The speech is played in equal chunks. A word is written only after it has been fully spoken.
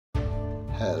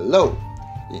Hello!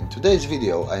 In today's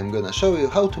video I am gonna show you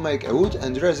how to make a wood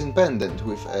and resin pendant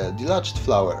with a detached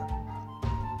flower.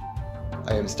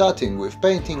 I am starting with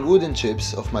painting wooden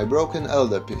chips of my broken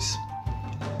altarpiece.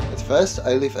 At first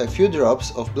I leave a few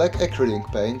drops of black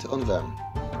acrylic paint on them,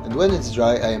 and when it's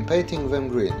dry I am painting them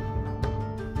green.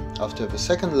 After the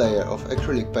second layer of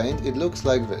acrylic paint it looks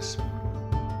like this.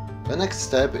 The next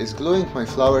step is gluing my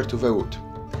flower to the wood.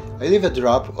 I leave a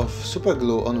drop of super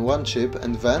glue on one chip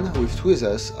and then, with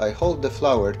tweezers, I hold the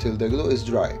flower till the glue is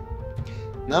dry.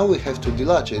 Now we have to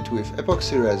delatch it with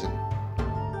epoxy resin.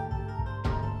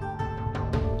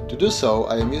 To do so,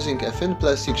 I am using a thin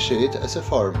plastic sheet as a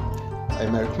form. I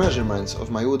mark measurements of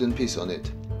my wooden piece on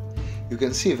it. You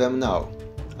can see them now.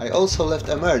 I also left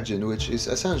a margin which is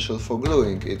essential for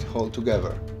gluing it all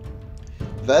together.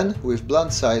 Then, with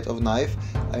blunt side of knife,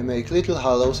 I make little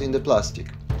hollows in the plastic.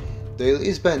 The nail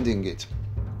is bending it.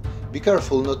 Be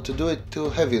careful not to do it too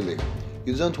heavily.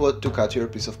 You don't want to cut your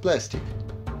piece of plastic.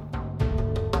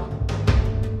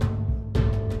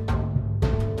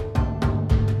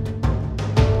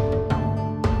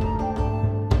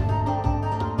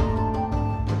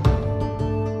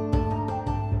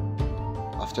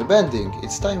 After bending,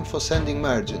 it's time for sanding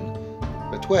margin.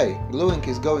 That way, gluing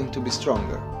is going to be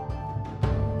stronger.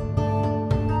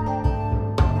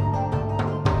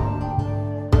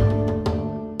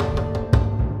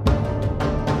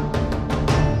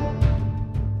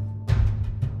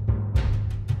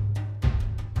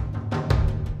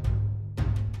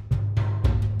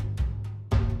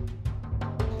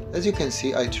 As you can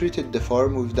see, I treated the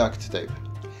form with duct tape.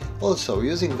 Also,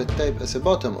 using the tape as a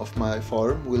bottom of my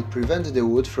form will prevent the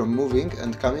wood from moving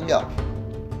and coming up.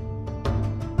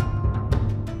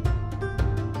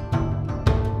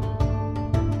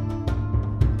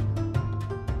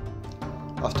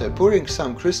 After pouring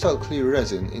some crystal clear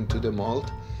resin into the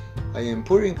mold, I am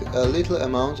pouring a little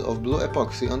amount of blue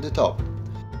epoxy on the top.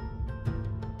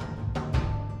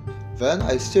 Then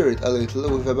I stir it a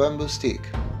little with a bamboo stick.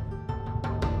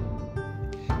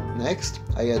 Next,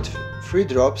 I add 3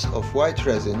 drops of white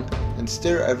resin and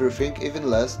stir everything even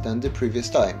less than the previous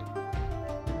time.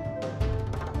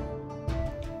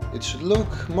 It should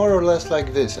look more or less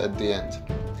like this at the end.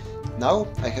 Now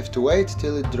I have to wait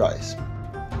till it dries.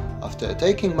 After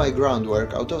taking my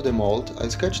groundwork out of the mold, I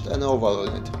sketched an oval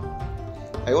on it.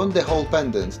 I want the whole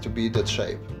pendant to be that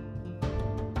shape.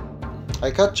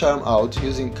 I cut charm out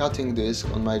using cutting disc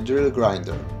on my drill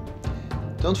grinder.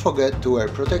 Don't forget to wear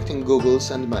protecting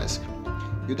goggles and mask.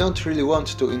 You don't really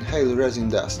want to inhale resin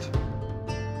dust.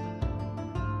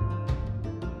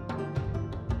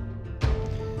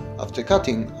 After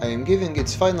cutting, I am giving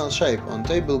its final shape on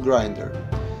table grinder.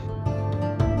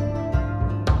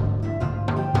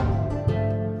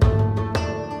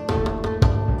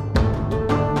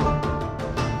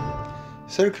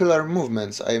 Circular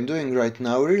movements I am doing right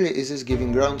now really eases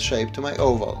giving round shape to my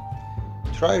oval.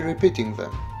 Try repeating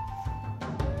them.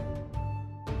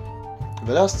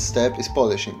 The last step is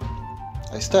polishing.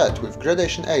 I start with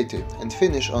gradation 80 and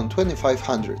finish on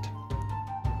 2500.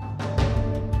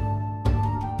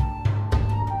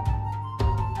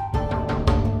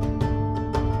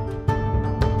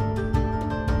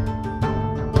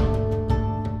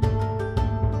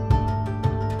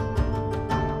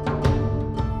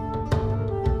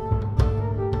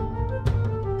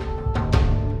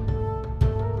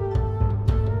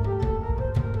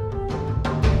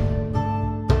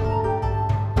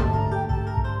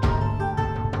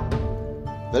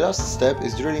 The last step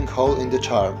is drilling hole in the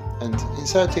charm and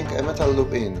inserting a metal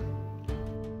loop in.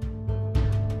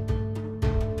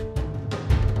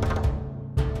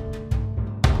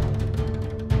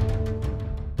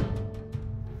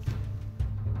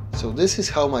 So this is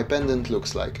how my pendant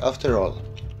looks like after all.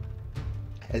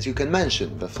 As you can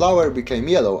mention, the flower became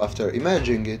yellow after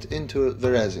immersing it into the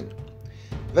resin.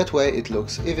 That way it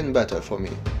looks even better for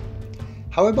me.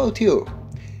 How about you?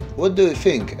 What do you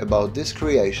think about this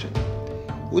creation?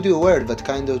 Would you wear that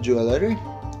kind of jewelry?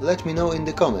 Let me know in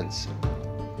the comments.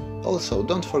 Also,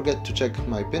 don't forget to check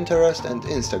my Pinterest and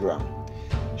Instagram.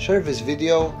 Share this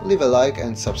video, leave a like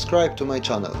and subscribe to my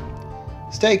channel.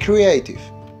 Stay creative!